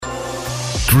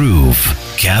Groove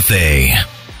Cafe.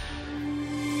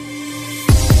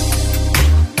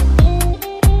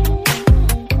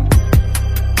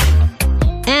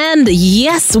 And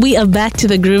yes, we are back to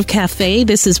the Groove Cafe.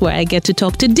 This is where I get to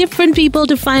talk to different people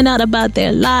to find out about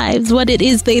their lives, what it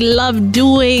is they love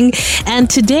doing. And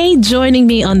today, joining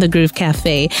me on the Groove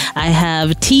Cafe, I have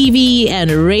TV and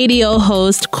radio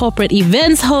host, corporate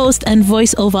events host, and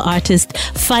voiceover artist,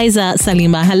 Faiza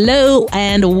Salima. Hello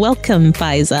and welcome,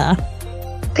 Faiza.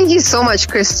 Thank you so much,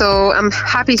 Crystal. I'm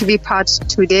happy to be part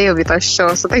today of your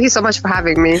show. So thank you so much for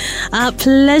having me.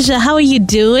 Pleasure. How are you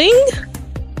doing?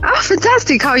 Oh,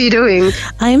 fantastic. How are you doing?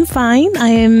 I'm fine. I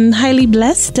am highly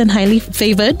blessed and highly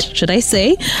favored, should I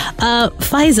say.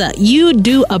 Faiza, you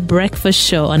do a breakfast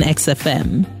show on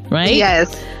XFM, right?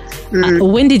 Yes.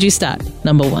 When did you start,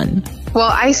 number one? Well,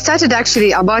 I started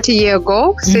actually about a year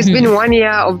ago. So it's been 1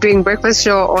 year of doing breakfast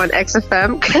show on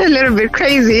XFM. A little bit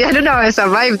crazy. I don't know how I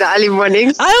survived the early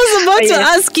mornings. I was about to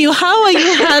ask you, how are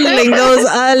you handling those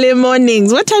early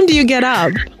mornings? What time do you get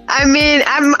up? I mean,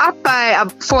 I'm up by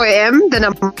 4 a.m., then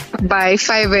I'm up by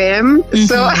 5 a.m.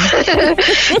 So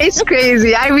it's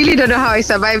crazy. I really don't know how I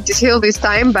survived till this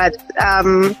time, but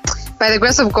by the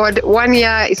grace of God, 1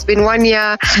 year, it's been 1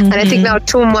 year, and I think now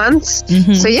 2 months.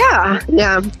 So yeah.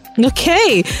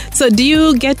 Okay. So do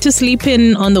you get to sleep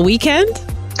in on the weekend?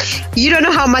 You don't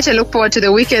know how much I look forward to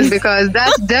the weekend because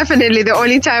that's definitely the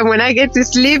only time when I get to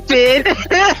sleep in.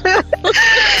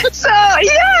 So,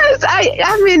 yes,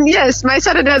 I mean, yes, my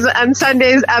Saturdays and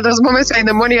Sundays are those moments where in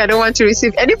the morning I don't want to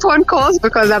receive any phone calls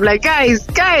because I'm like, guys,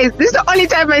 this is the only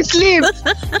time I sleep.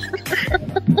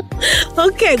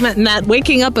 Okay, Matt,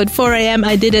 waking up at 4 a.m.,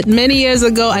 I did it many years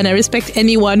ago, and I respect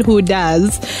anyone who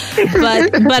does.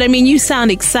 But I mean, you sound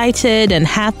excited and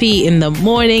happy in the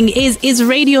morning. Is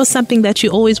radio something that you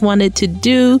always wanted to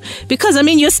do? Because, I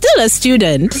mean, you're still a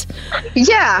student.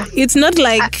 Yeah. It's not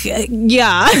like,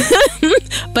 yeah.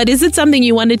 But is it something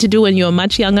you wanted to do when you were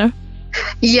much younger?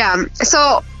 Yeah.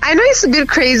 So I know it's a bit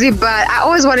crazy, but I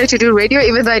always wanted to do radio,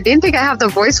 even though I didn't think I have the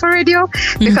voice for radio,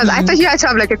 because I thought you had to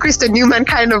have like a Krista Newman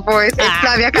kind of voice, a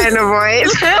Flavia kind of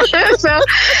voice. So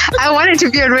I wanted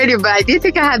to be on radio, but I didn't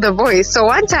think I had the voice. So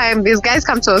one time, these guys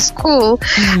come to a school,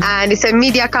 and it's a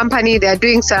media company. They're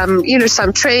doing some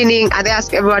training, and they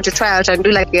ask everyone to try out and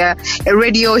do like a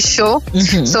radio show.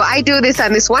 So I do this,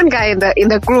 and this one guy in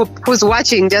the group who's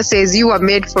watching just says, "You are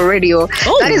made for radio."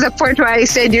 Oh. That is the point where I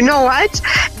said, you know what?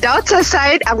 Doubts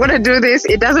aside, I'm going to do this.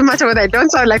 It doesn't matter whether I don't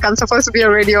sound like I'm supposed to be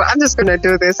on radio. I'm just going to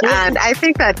do this. And I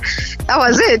think that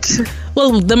was it.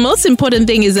 Well, the most important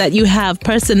thing is that you have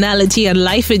personality and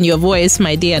life in your voice,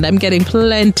 my dear. And I'm getting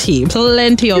plenty of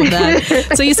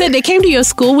that. So you said they came to your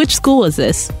school. Which school was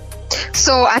this?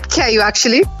 So at KIU,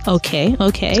 actually. Okay.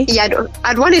 Yeah,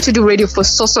 I'd wanted to do radio for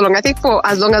so long. I think for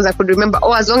as long as I could remember,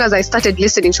 or as long as I started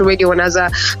listening to radio when I was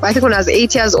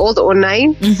 8 years old or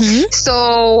 9.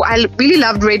 So I really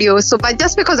loved radio. So, but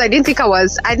just because I didn't think I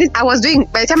was doing,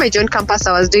 by the time I joined campus,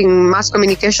 I was doing mass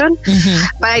communication.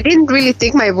 But I didn't really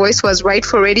think my voice was right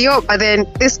for radio. But then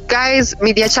this guys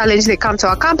media challenge, they come to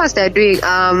our campus. They're doing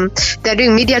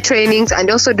media trainings and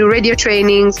also do radio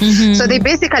trainings. So they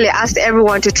basically asked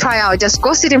everyone to try out, just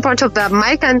go sit in front of the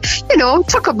mic and,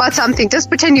 talk about something. Just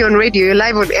pretend you're on radio, you're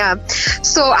live on air.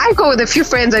 So I go with a few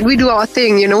friends and we do our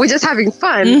thing, we're just having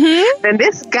fun. Then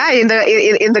this guy in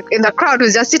the crowd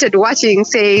who's just seated watching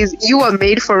says, "You are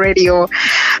made for radio."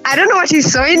 I don't know what he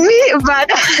saw in me, but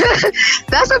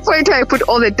that's the point where I put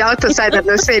all the doubts aside and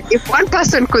I said, if one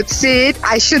person could see it,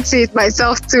 I should see it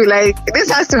myself too. Like,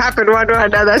 this has to happen one or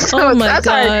another. So oh my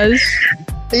gosh.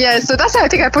 So that's how I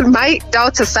think I put my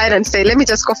doubts aside and say, let me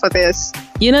just go for this.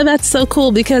 That's so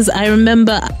cool because I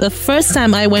remember the first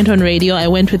time I went on radio, I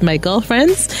went with my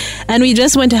girlfriends and we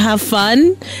just went to have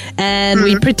fun and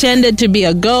we pretended to be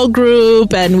a girl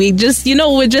group and we just,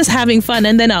 we're just having fun.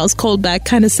 And then I was called back,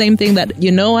 kind of same thing that,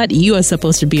 you know what, you are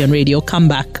supposed to be on radio, come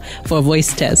back for a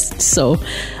voice test. So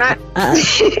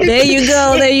there you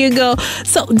go.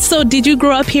 So did you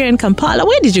grow up here in Kampala?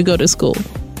 Where did you go to school?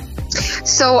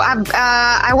 So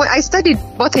I studied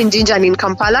both in Jinja and in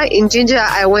Kampala. In Jinja,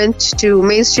 I went to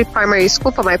Main Street Primary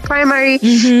School for my primary.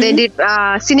 Then did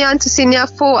senior to senior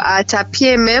 4 at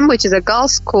PMM, which is a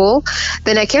girls' school.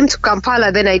 Then I came to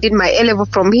Kampala. Then I did my A-level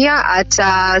from here at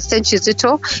St.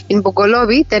 Kizito in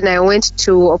Bogolobi. Then I went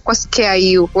to, of course,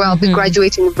 KIU, where I'll be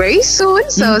graduating very soon.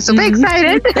 So super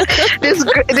excited.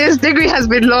 This degree has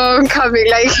been long coming,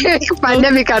 like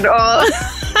pandemic and all.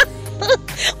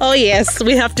 Oh, yes,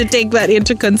 we have to take that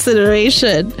into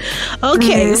consideration.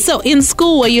 Okay, so in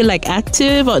school, were you like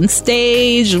active on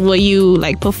stage? Were you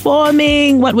like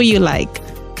performing? What were you like?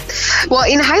 Well,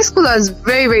 in high school, I was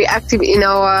very, very active in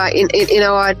our in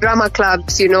our drama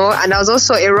clubs, and I was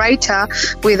also a writer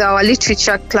with our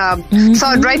literature club. So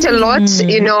I'd write a lot,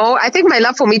 I think my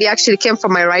love for media actually came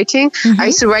from my writing. I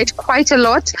used to write quite a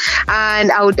lot,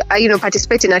 and I would,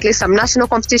 participate in at least some national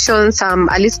competitions, some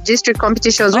at least district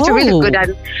competitions, which are really good.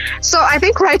 And so I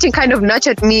think writing kind of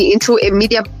nurtured me into a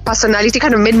media personality,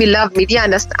 kind of made me love media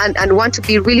and want to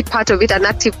be really part of it, an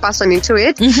active person into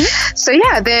it. So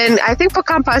yeah, then I think for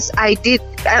campus,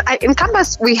 in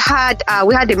campus we had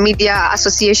a media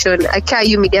association, a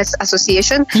KIU Media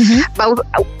Association, but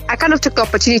I kind of took the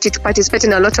opportunity to participate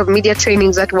in a lot of media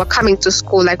trainings that were coming to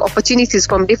school, like opportunities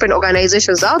from different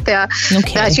organizations out there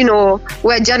that,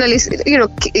 where journalists,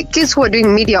 kids who are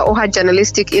doing media or had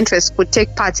journalistic interests could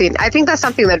take part in. I think that's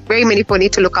something that very many people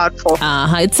need to look out for.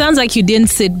 It sounds like you didn't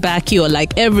sit back. You were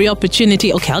like, every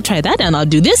opportunity, okay, I'll try that and I'll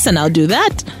do this and I'll do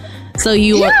that. So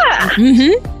you were...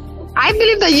 I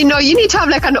believe that, you need to have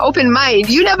like an open mind.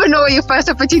 You never know where your first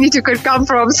opportunity could come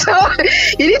from. So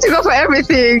you need to go for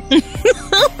everything.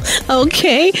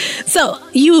 Okay. So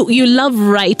you love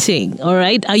writing, all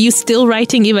right? Are you still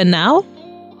writing even now?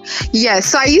 Yes.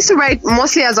 So I used to write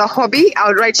mostly as a hobby. I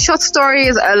would write short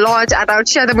stories a lot and I would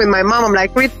share them with my mom. I'm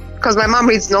like, read, because my mom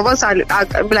reads novels. I'd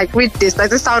be like, read this. Does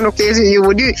this sound okay to you?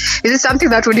 Is it something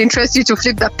that would interest you to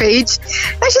flip the page?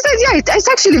 And she says, yeah, it's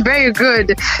actually very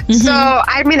good. So,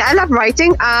 I love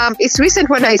writing. It's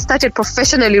recent when I started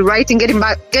professionally writing, getting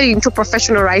into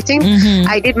professional writing.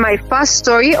 I did my first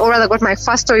story, or rather got my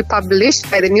first story published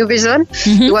by the New Vision.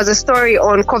 It was a story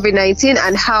on COVID-19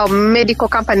 and how medical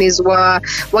companies were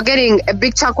getting a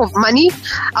big chunk of money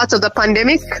out of the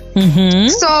pandemic.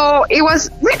 So it was,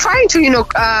 we're trying to,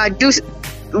 do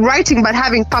writing but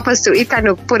having purpose to it, kind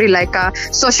of put it like a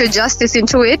social justice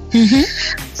into it.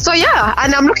 So yeah,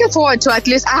 and I'm looking forward to I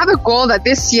have a goal that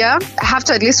this year I have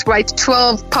to at least write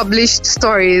 12 published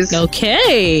stories.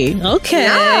 Okay.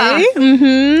 Yeah.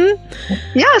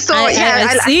 Yeah, so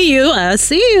I see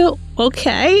you.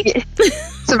 Okay.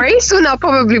 So very soon I'll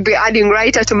probably be adding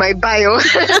writer to my bio.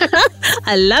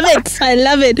 I love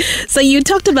it. So you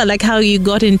talked about like how you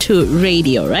got into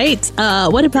radio, right?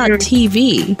 What about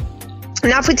TV?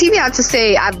 Now for TV, I have to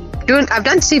say I've done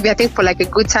TV, I think, for like a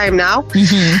good time now.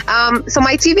 So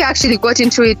my TV actually got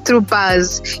into it through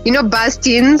Buzz. Buzz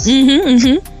Teens?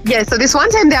 Yeah, so this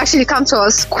one time they actually come to our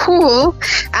school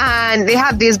and they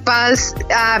have this Buzz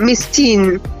Miss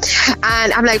Teen.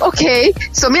 And I'm like, okay.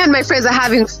 So me and my friends are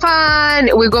having fun.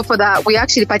 We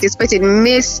actually participate in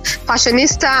Miss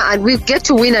Fashionista and we get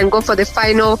to win and go for the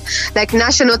final like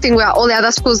national thing where all the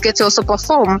other schools get to also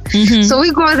perform. So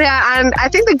we go there and I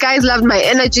think the guys loved my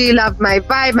energy, loved my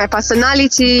vibe, my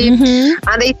personality.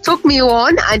 And they took me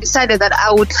on and decided that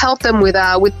I would help them with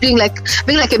being like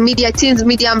a media teens,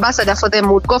 media ambassador for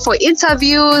them. Would go for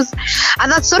interviews, and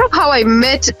that's sort of how I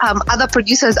met other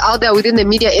producers out there within the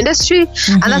media industry,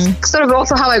 and that's sort of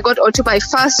also how I got onto my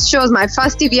first shows, my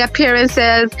first TV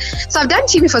appearances. So I've done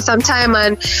TV for some time,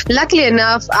 and luckily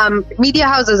enough, media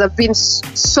houses have been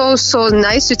so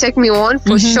nice to take me on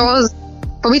for shows,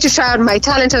 for me to try out my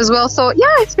talent as well. So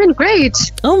yeah, it's been great.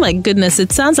 Oh my goodness,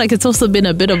 it sounds like it's also been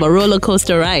a bit of a roller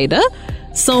coaster ride, huh?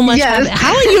 So much. Yes.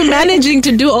 How are you managing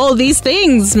to do all these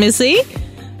things, Missy?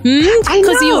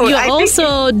 Because you're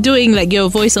also doing like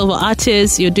your voiceover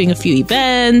artist, you're doing a few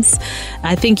events.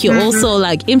 I think you're also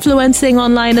like influencing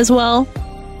online as well.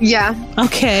 Yeah.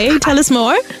 Okay, tell us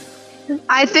more.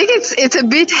 I think it's a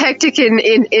bit hectic in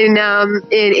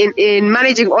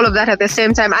managing all of that at the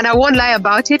same time, and I won't lie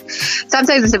about it.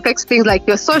 Sometimes it affects things like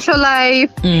your social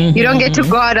life. You don't get to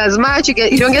go out as much. You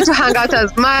don't get to hang out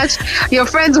as much. Your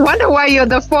friends wonder why you're on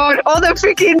the phone all the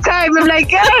freaking time. I'm like,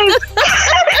 guys,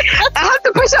 I have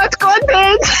to push out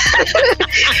content.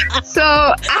 So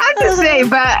I have to say,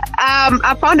 but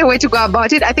I found a way to go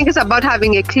about it. I think it's about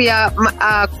having a clear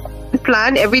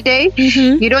plan every day.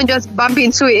 You don't just bump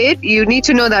into it. You need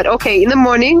to know that, okay, in the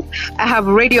morning I have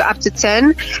radio up to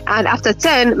 10, and after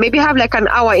 10 maybe have like an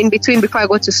hour in between before I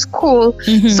go to school.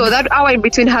 So that hour in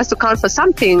between has to count for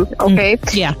something. Okay.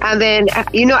 Yeah. And then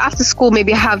after school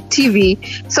maybe I have TV.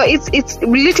 So it's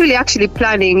literally actually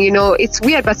planning. It's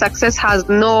weird, but success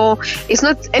it's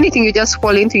not anything you just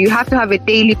fall into. You have to have a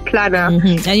daily planner,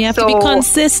 and you have to be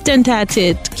consistent at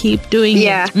it. Keep doing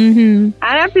it. And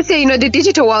I have to say, the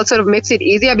digital world sort of makes it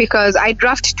easier because I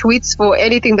draft tweets for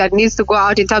anything that needs to go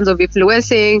out in terms of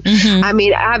influencing. I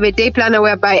mean, I have a day planner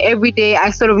whereby every day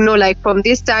I sort of know, like, from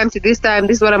this time to this time,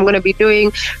 this is what I'm going to be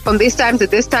doing. From this time to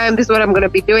this time, this is what I'm going to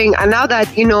be doing. And now that,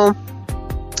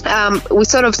 we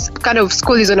sort of kind of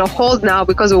school is on a hold now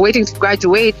because we're waiting to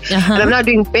graduate, and I'm now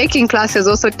doing baking classes,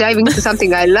 also diving into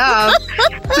something I love.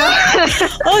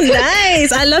 Oh,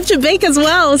 nice! I love to bake as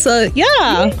well. So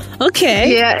yeah,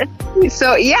 okay. Yeah.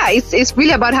 So yeah, it's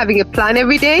really about having a plan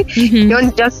every day.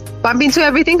 Don't just bump into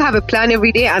everything. Have a plan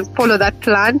every day and follow that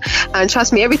plan. And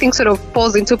trust me, everything sort of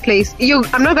falls into place.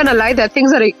 I'm not gonna lie, that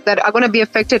things that are gonna be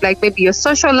affected, like maybe your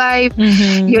social life,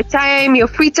 your time, your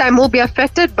free time will be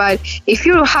affected. But if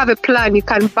you have a plan, you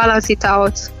can balance it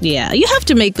out. Yeah, you have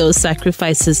to make those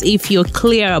sacrifices if you're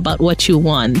clear about what you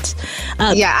want.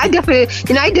 Yeah, I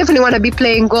definitely want to be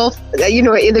playing golf,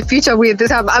 in the future with this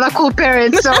other cool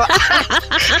parents. So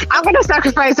I'm going to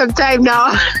sacrifice some time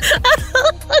now.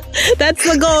 That's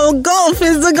the goal. Golf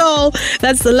is the goal.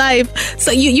 That's the life.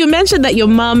 So you mentioned that your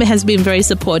mom has been very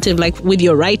supportive, like with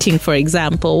your writing, for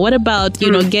example. What about,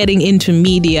 getting into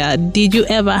media? Did you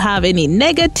ever have any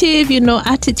negative,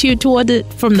 attitude toward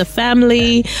it from the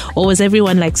family, or was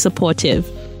everyone like supportive?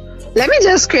 Let me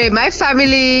just scream. My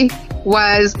family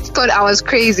thought I was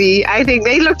crazy. I think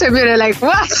they looked at me and they're like,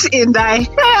 what in the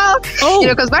hell? Oh.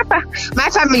 Because my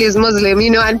family is Muslim,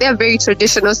 and they're very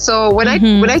traditional. So when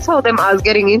I told them I was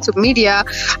getting into media,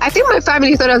 I think my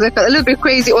family thought I was like a little bit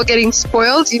crazy or getting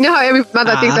spoiled. You know how every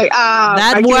mother thinks like,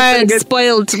 that word,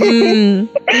 spoiled.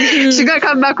 She's gonna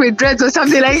come back with dreads or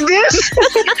something like this.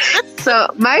 So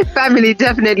my family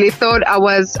definitely thought I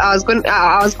was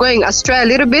going astray a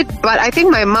little bit, but I think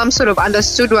my mom sort of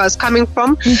understood where I was coming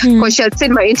from, because she had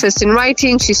seen my interest in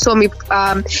writing. She saw me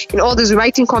in all these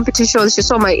writing competitions. She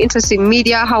saw my interest in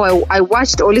media, how I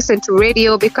watched or listened to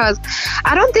radio, because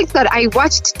I don't think that I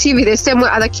watched TV the same way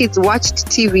other kids watched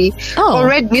TV or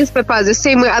read newspapers the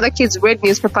same way other kids read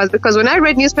newspapers. Because when I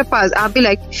read newspapers, I'll be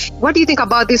like, what do you think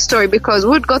about this story? Because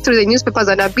we'd go through the newspapers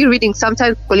and I'd be reading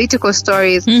sometimes political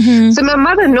stories. So my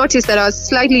mother noticed that I was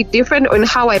slightly different on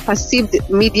how I perceived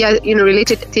media,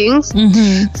 related things.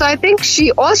 So I think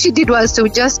all she did was to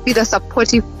just be the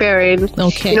supportive parent.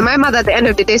 Okay. My mother at the end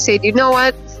of the day said, you know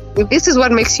what, if this is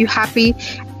what makes you happy,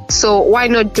 so why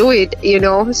not do it?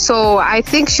 So I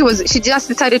think she just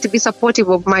decided to be supportive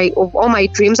of all my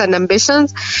dreams and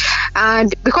ambitions.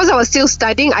 And because I was still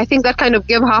studying, I think that kind of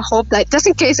gave her hope that just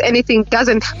in case anything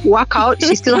doesn't work out,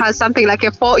 she still has something like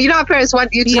a fall. Our parents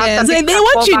want you to have something. They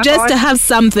want you just to have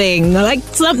something, like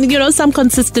some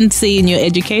consistency in your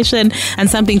education and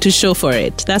something to show for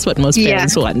it. That's what most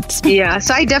parents want. Yeah.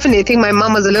 So I definitely think my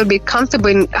mom was a little bit comfortable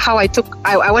in how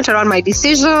I went around my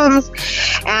decisions,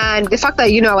 and the fact that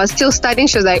I was still studying.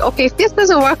 She was like, okay, if this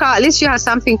doesn't work out, at least you have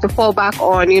something to fall back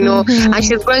on, and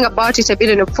she's going about it a bit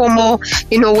in a formal,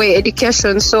 way,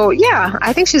 education. So yeah,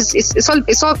 I think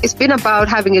it's been about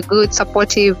having a good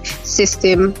supportive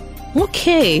system.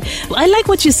 Okay. I like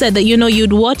what you said that,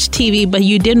 you'd watch TV, but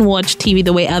you didn't watch TV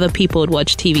the way other people would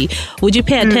watch TV. Would you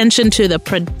pay attention to the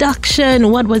production?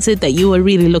 What was it that you were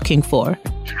really looking for?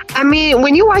 I mean,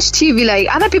 when you watch TV,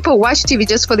 like other people watch TV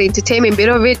just for the entertainment bit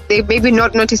of it, they maybe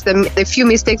not notice the few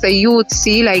mistakes that you would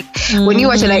see. Like when you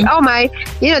watch it, like, oh my,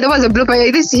 there was a blooper.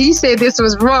 Like this, he said this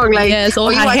was wrong. Like, yes,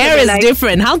 or her hair is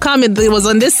different. How come it was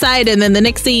on this side and then the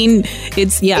next scene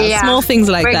it's small things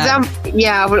like that.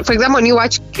 For example, when you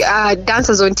watch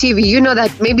dancers on TV, you know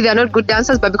that maybe they're not good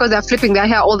dancers, but because they're flipping their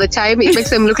hair all the time, it makes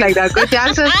them look like they're good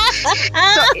dancers.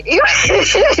 So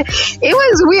it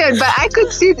was weird, but I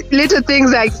could see little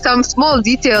things like some small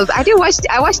details. I watched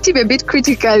TV a bit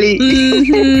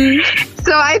critically.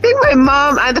 So I think my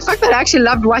mom, and the fact that I actually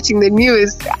loved watching the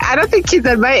news, I don't think kids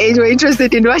at my age were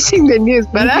interested in watching the news,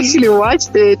 but I actually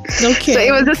watched it. Okay. So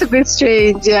it was just a bit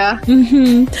strange, yeah.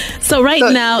 So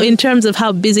now, in terms of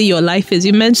how busy your life is,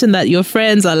 you mentioned that your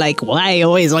friends are like, why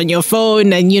always on your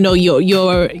phone? And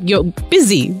you're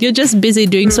busy. You're just busy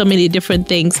doing so many different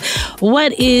things.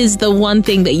 What is the one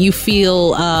thing that you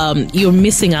feel you're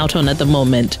missing out on at the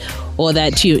moment, or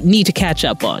that you need to catch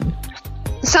up on?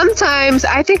 Sometimes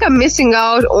I think I'm missing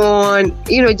out on,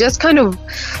 just kind of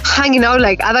hanging out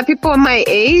like other people my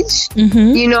age.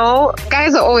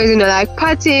 Guys are always, like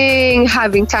partying,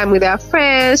 having time with their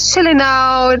friends, chilling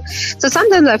out. So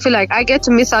sometimes I feel like I get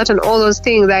to miss out on all those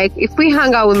things. Like if we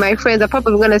hang out with my friends, I'm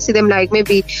probably going to see them like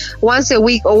maybe once a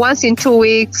week or once in 2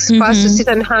 weeks for us to sit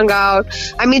and hang out.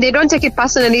 I mean, they don't take it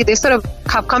personally. They sort of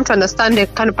have come to understand the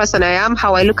kind of person I am,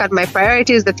 how I look at my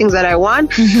priorities, the things that I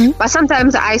want. But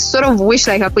sometimes I sort of wish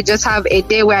like I could just have a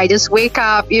day where I just wake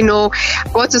up, go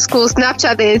to school,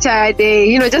 Snapchat the entire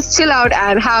day, just chill out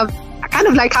and have kind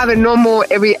of like have a normal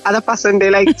every other person. They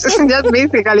like just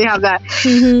basically have that.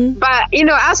 But, you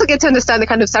know, I also get to understand the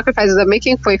kind of sacrifices I'm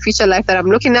making for a future life that I'm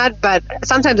looking at. But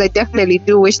sometimes I definitely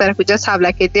do wish that I could just have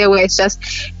like a day where it's just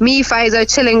me,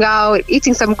 Faiza, chilling out,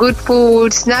 eating some good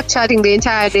food, Snapchatting the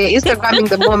entire day, Instagramming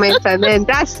the moment, and then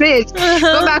that's it.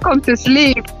 Go back home to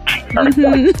sleep. But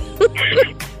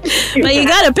you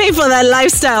gotta pay for that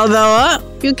lifestyle, though. Huh?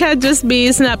 You can't just be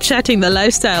Snapchatting the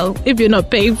lifestyle if you're not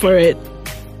paying for it.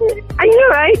 I know,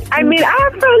 right? I mean, I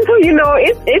have friends who, you know,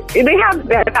 they have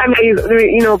their families,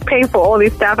 you know, paying for all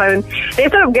this stuff, and they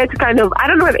sort of get to kind of, I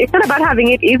don't know, it's not about having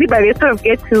it easy, but they sort of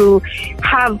get to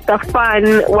have the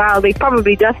fun while they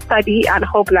probably just study and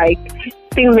hope like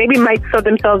things maybe might sort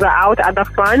themselves out at the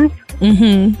front.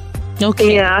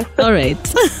 Okay. Yeah. All right.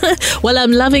 Well,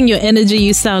 I'm loving your energy.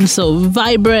 You sound so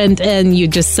vibrant and you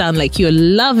just sound like you're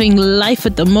loving life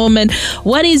at the moment.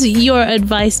 What is your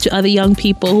advice to other young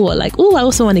people who are like, oh, I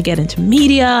also want to get into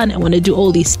media and I want to do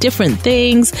all these different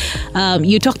things?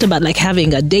 You talked about like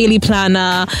having a daily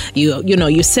planner, you know,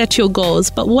 you set your goals,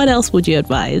 but what else would you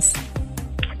advise?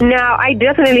 Now, I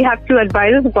definitely have two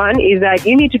advices. One is that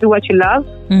you need to do what you love.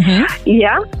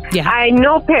 Yeah. I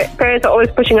know parents are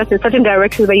always pushing us in certain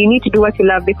directions, but you need to do what you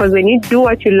love, because when you do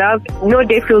what you love, no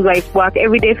day feels like work.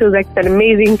 Every day feels like an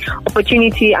amazing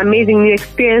opportunity, amazing new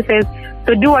experiences.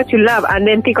 So do what you love and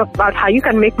then think about how you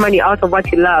can make money out of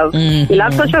what you love. You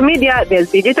love social media,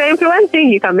 there's digital influencing,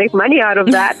 you can make money out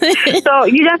of that. So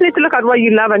you just need to look at what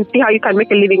you love and see how you can make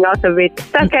a living out of it.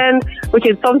 Second, which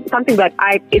is something that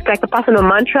it's like a personal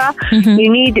mantra, you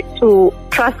need to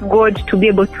trust God to be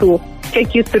able to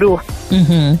take you through.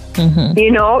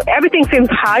 You know, everything seems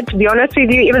hard, to be honest with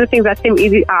you. Even the things that seem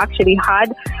easy are actually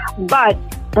hard. But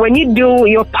when you do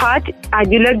your part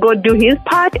and you let God do his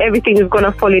part, everything is going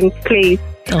to fall in place.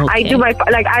 Okay. I do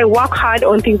I work hard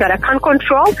on things that I can't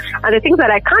control, and the things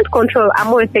that I can't control, I'm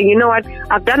always saying, you know what,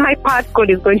 I've done my part, God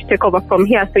is going to take over from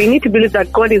here. So you need to believe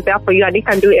that God is there for you and he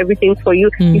can do everything for you.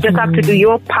 You just have to do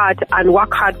your part and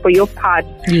work hard for your part.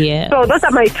 Yeah. So those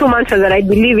are my two mantras that I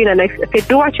believe in, and I say,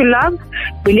 do what you love,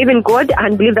 believe in God,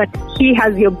 and believe that he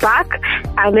has your back,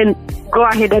 and then go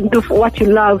ahead and do what you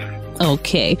love.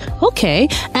 Okay.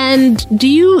 And do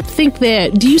you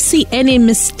see any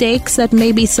mistakes that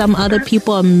maybe some other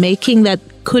people are making that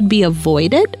could be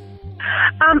avoided?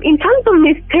 In terms of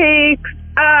mistakes,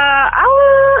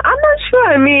 I'm not sure.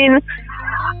 I mean,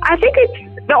 I think it's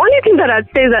the only thing that I'd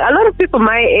say is that a lot of people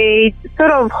my age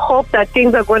sort of hope that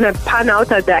things are going to pan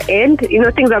out at the end. You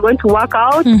know, things are going to work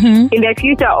out in the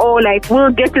future, or like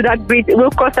we'll get to that bridge,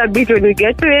 we'll cross that bridge when we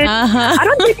get to it. I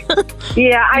don't think,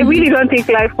 I really don't think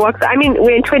life works. I mean,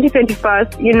 we're in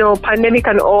 2021, you know, pandemic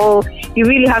and all. You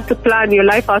really have to plan your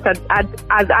life out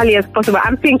as early as possible.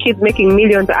 I'm seeing kids making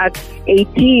millions at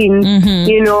 18,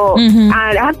 you know, and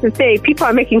I have to say, people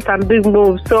are making some big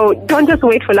moves. So don't just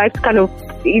wait for life to kind of,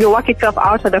 you know, work itself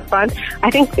out at the front.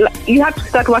 I think you have to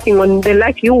start working on the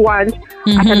life you want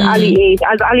at an early age,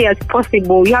 as early as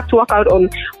possible. You have to work out on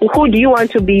who do you want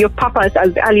to be, your purpose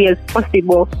as early as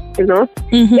possible, you know?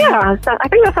 Yeah, so I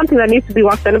think that's something that needs to be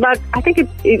worked on. But I think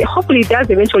it hopefully does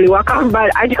eventually work out,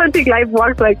 but I don't think life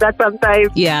works like that sometimes.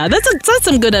 Yeah, that's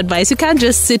some good advice. You can't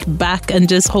just sit back and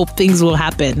just hope things will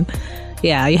happen.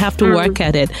 Yeah, you have to work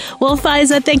at it. Well,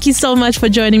 Faiza, thank you so much for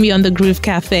joining me on the Groove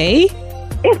Cafe.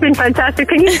 It's been fantastic.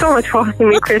 Thank you so much for hosting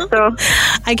me, Crystal.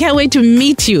 I can't wait to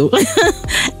meet you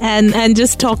and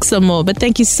just talk some more. But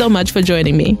thank you so much for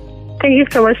joining me. Thank you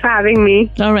so much for having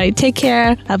me. All right. Take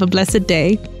care. Have a blessed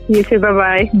day. You too.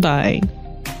 Bye-bye. Bye.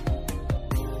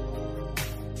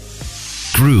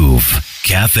 Groove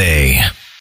Cafe.